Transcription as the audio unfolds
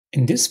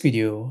In this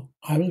video,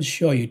 I will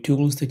show you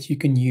tools that you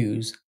can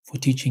use for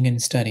teaching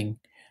and studying.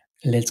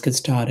 Let's get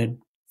started.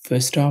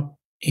 First up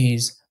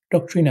is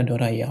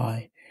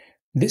Doctrina.ai.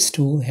 This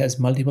tool has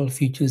multiple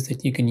features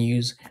that you can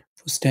use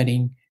for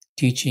studying,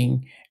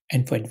 teaching,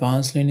 and for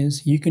advanced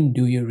learners, you can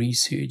do your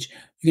research.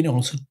 You can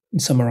also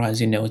summarize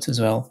your notes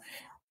as well.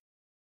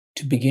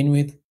 To begin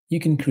with, you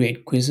can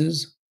create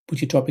quizzes,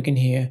 put your topic in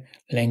here,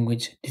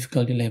 language,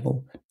 difficulty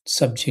level,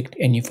 subject,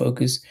 and your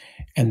focus,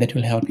 and that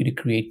will help you to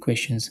create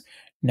questions.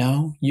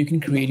 Now you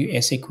can create your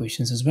essay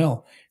questions as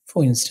well.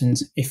 For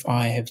instance, if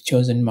I have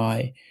chosen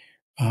my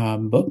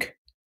book,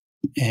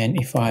 and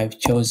if I've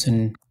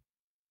chosen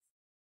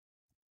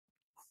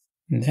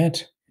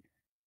that,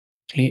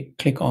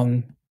 click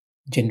on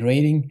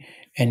generating,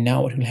 and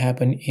now what will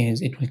happen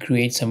is it will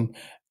create some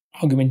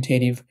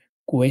argumentative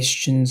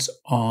questions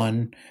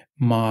on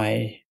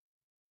my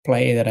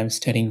play that I'm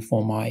studying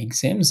for my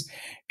exams,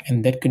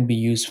 and that could be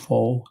used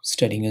for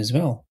studying as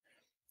well.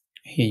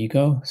 Here you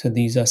go. So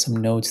these are some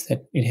notes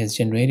that it has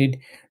generated.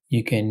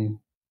 You can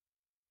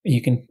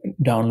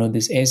download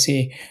this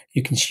essay.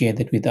 You can share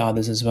that with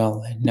others as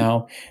well. And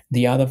now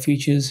the other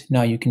features.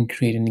 Now you can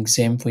create an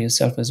exam for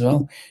yourself as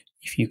well.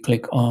 If you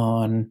click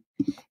on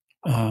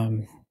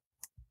um,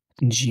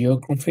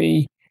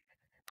 geography,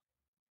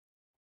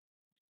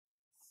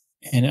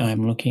 and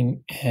I'm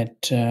looking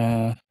at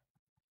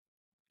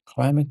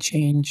climate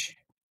change,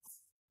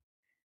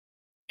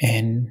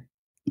 and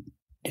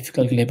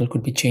difficulty level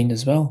could be changed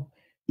as well.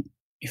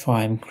 If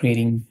I'm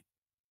creating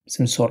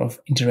some sort of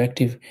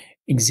interactive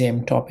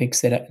exam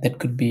topics that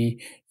could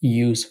be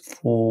used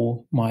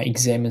for my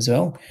exam as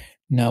well.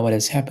 Now what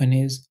has happened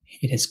is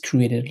it has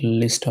created a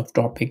list of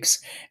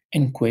topics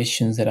and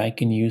questions that I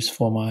can use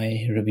for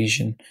my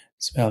revision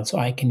as well. So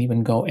I can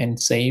even go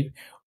and save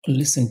or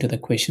listen to the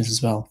questions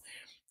as well.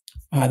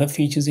 Other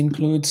features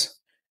includes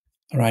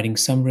writing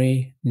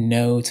summary,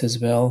 notes as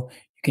well.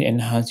 You can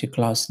enhance your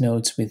class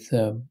notes with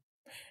the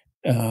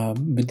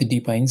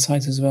deeper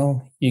insights as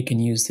well. You can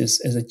use this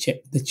as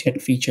the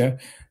chat feature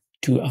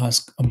to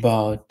ask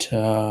about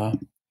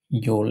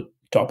your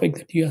topic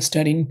that you are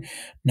studying.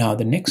 Now,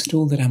 the next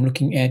tool that I'm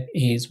looking at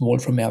is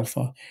Wolfram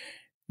Alpha.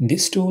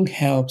 This tool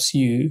helps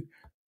you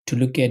to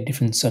look at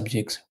different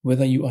subjects.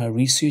 Whether you are a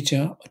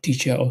researcher, a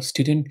teacher, or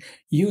student,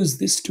 use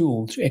this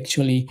tool to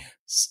actually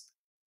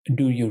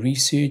do your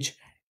research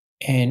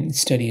and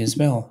study as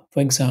well.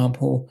 For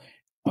example,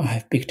 I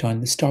have picked on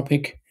this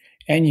topic,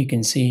 and you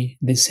can see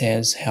this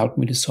has helped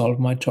me to solve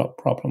my top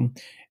problem,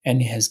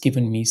 and it has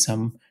given me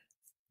some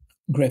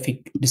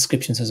graphic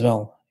descriptions as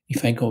well.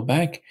 If I go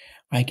back,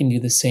 I can do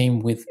the same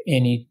with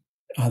any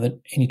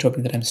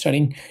topic that I'm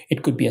studying.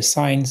 It could be a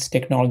science,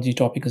 technology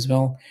topic as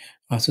well,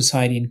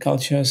 society and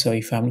culture. So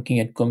if I'm looking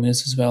at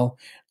commerce as well,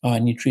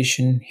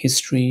 nutrition,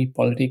 history,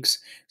 politics.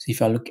 So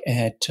if I look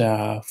at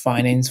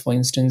finance, for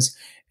instance,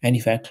 and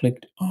if I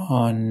clicked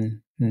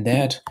on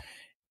that,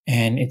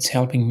 and it's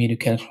helping me to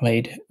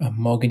calculate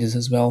mortgages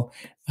as well,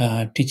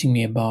 teaching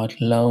me about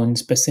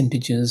loans,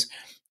 percentages,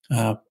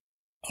 uh,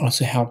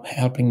 also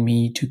helping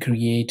me to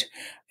create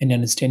an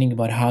understanding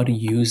about how to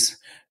use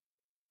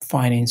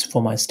finance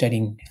for my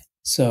studying.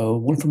 So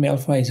Wolfram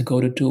Alpha is a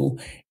go-to tool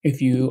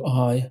if you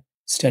are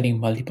studying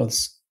multiple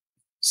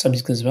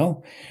subjects as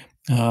well.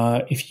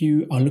 If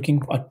you are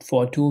looking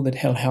for a tool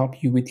that will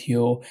help you with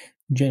your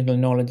general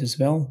knowledge as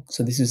well,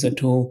 so this is a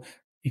tool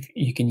if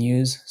you can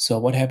use. So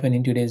what happened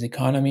in today's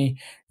economy?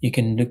 You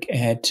can look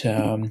at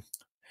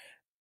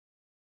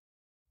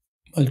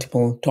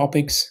multiple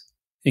topics.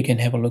 You can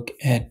have a look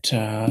at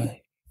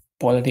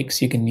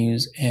politics. You can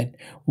use at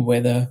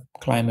weather,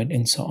 climate,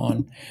 and so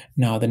on.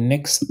 Now, the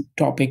next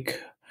topic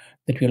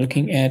that we're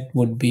looking at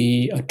would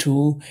be a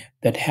tool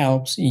that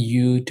helps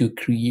you to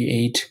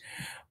create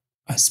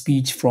a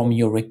speech from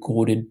your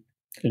recorded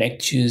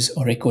lectures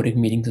or recorded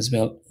meetings as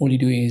well. All you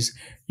do is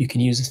you can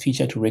use this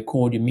feature to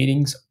record your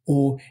meetings,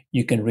 or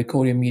you can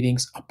record your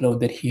meetings, upload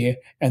that here,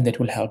 and that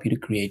will help you to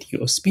create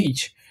your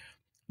speech.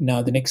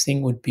 Now, the next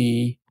thing would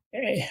be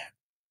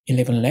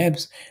 11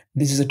 Labs.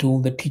 This is a tool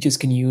that teachers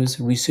can use,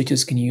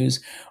 researchers can use,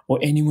 or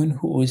anyone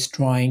who is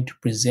trying to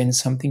present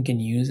something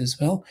can use as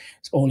well.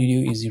 So all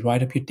you do is you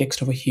write up your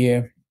text over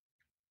here,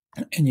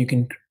 and you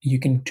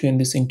can turn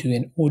this into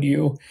an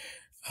audio.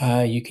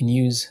 You can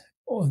use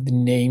the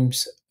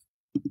names.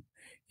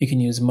 You can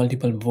use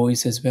multiple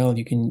voice as well.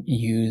 You can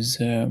use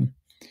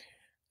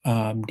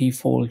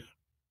default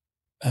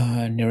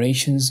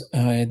narrations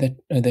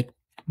that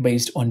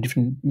based on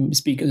different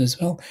speakers as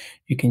well.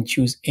 You can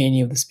choose any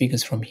of the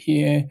speakers from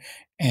here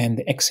and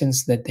the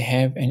accents that they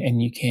have,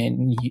 and you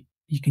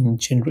can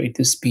generate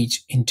this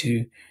speech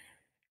into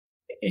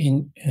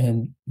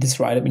this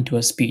write up into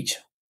a speech.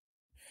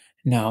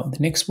 Now the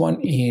next one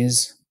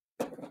is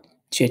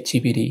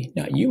ChatGPT.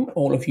 Now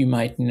all of you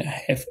might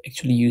have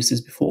actually used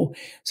this before.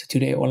 So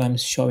today all I'm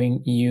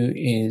showing you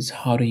is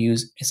how to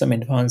use some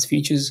advanced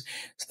features.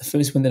 So the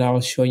first one that I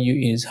will show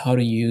you is how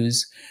to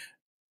use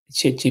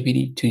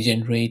ChatGPT to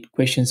generate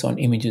questions on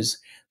images.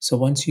 So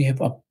once you have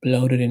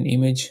uploaded an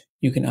image,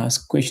 You can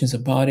ask questions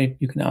about it.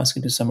 You can ask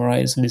it to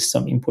summarize, list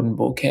some important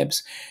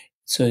vocabs.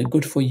 So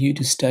good for you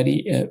to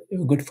study,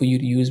 good for you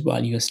to use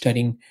while you're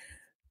studying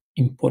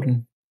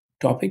important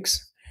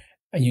topics.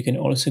 And you can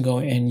also go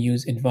and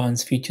use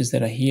advanced features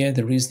that are here,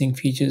 the reasoning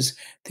features,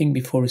 think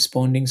before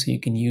responding. So you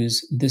can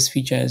use this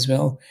feature as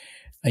well.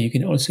 You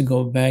can also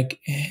go back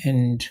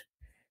and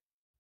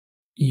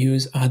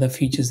use other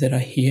features that are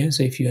here.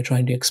 So if you are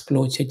trying to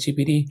explore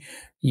ChatGPT,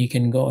 you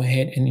can go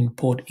ahead and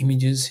import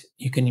images,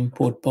 you can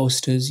import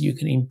posters, you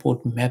can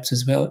import maps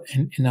as well,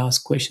 and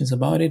ask questions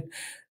about it.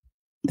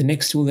 The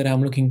next tool that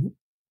I'm looking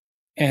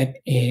at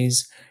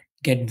is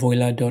get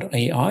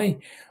Voila.ai.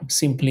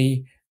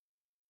 Simply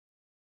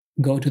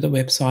go to the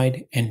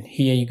website, and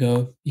here you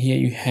go. Here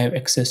you have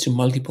access to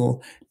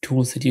multiple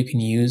tools that you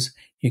can use.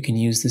 You can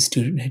use this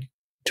to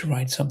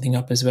write something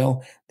up as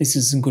well. This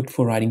is good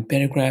for writing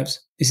paragraphs.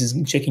 This is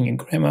checking your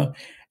grammar.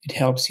 It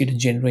helps you to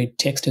generate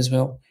text as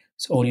well.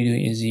 So all you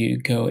do is you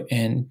go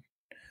and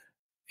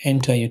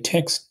enter your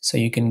text. So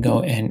you can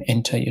go and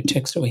enter your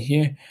text over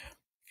here,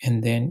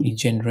 and then you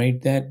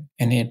generate that,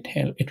 and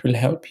it will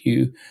help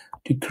you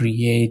to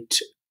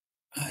create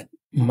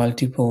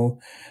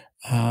multiple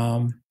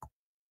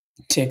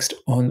text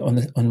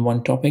on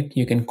one topic.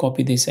 You can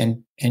copy this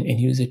and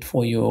use it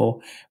for your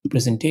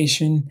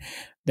presentation.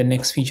 The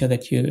next feature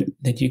that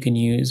you can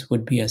use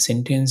would be a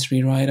sentence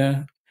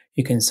rewriter.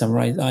 You can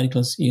summarize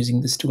articles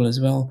using this tool as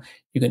well.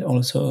 You can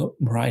also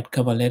write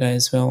cover letter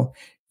as well.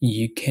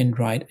 You can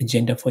write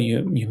agenda for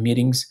your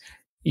meetings.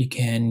 You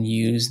can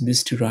use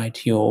this to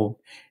write your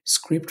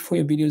script for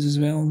your videos as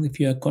well if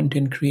you're a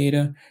content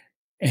creator.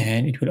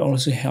 And it will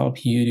also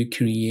help you to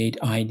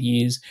create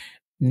ideas,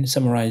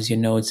 summarize your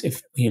notes,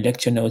 if your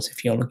lecture notes,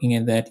 if you're looking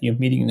at that, your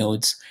meeting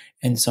notes,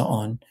 and so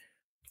on.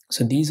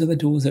 So these are the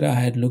tools that I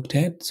had looked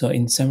at. So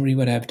in summary,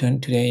 what I've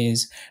done today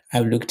is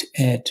I've looked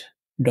at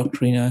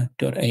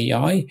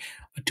Doctrina.ai,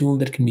 a tool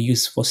that can be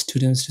used for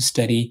students to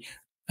study,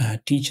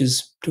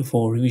 teachers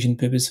for revision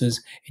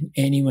purposes, and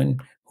anyone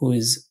who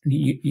is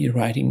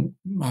writing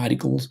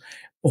articles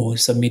or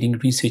submitting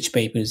research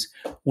papers.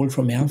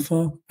 Wolfram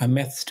Alpha, a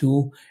math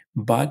tool,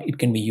 but it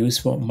can be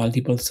used for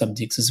multiple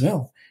subjects as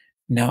well.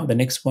 Now, the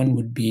next one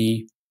would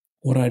be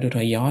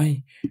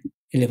Otter.ai,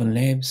 11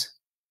 Labs,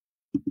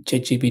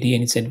 ChatGPT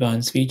and its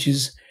advanced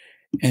features,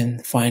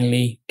 and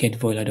finally, get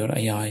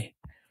Voila.ai.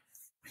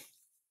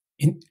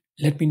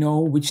 Let me know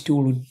which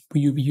tool will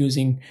you be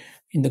using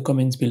in the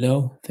comments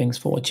below. Thanks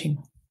for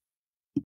watching.